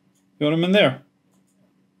 You want him in there?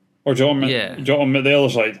 Or do you want him at the other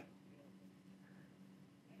side?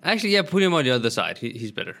 Actually, yeah, put him on the other side.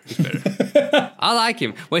 He's better. He's better. I like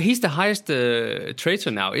him. Well, he's the highest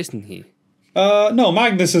traitor now, isn't he? No,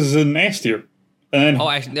 Magnus is in S tier. And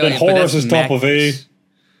then Horus is top of A.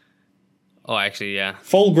 Oh, actually, yeah.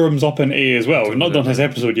 Fulgrim's up in A as well. We've not done his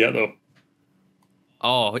episode yet, though.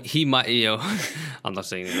 Oh, he might, I'm not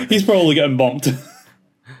saying anything. He's probably getting bumped.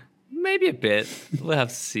 Maybe a bit. We'll have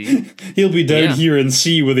to see. He'll be down here in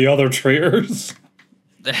C with the other traitors.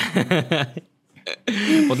 But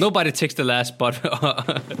nobody takes the last spot.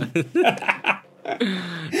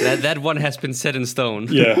 That one has been set in stone.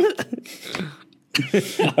 Yeah.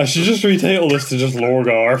 I should just retitle this to just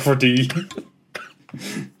Lorgar for D.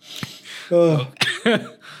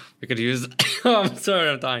 We could use. Oh, I'm sorry,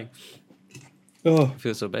 I'm dying. Oh. I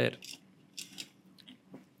feel so bad.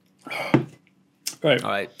 Right.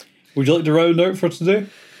 All right. Would you like to round out for today?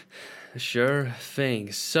 Sure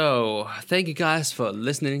thing. So, thank you guys for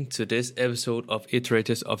listening to this episode of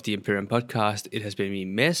Iterators of the Imperium podcast. It has been me,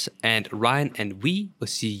 Mess, and Ryan, and we will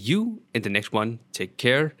see you in the next one. Take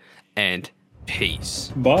care and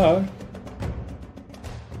peace. Bye.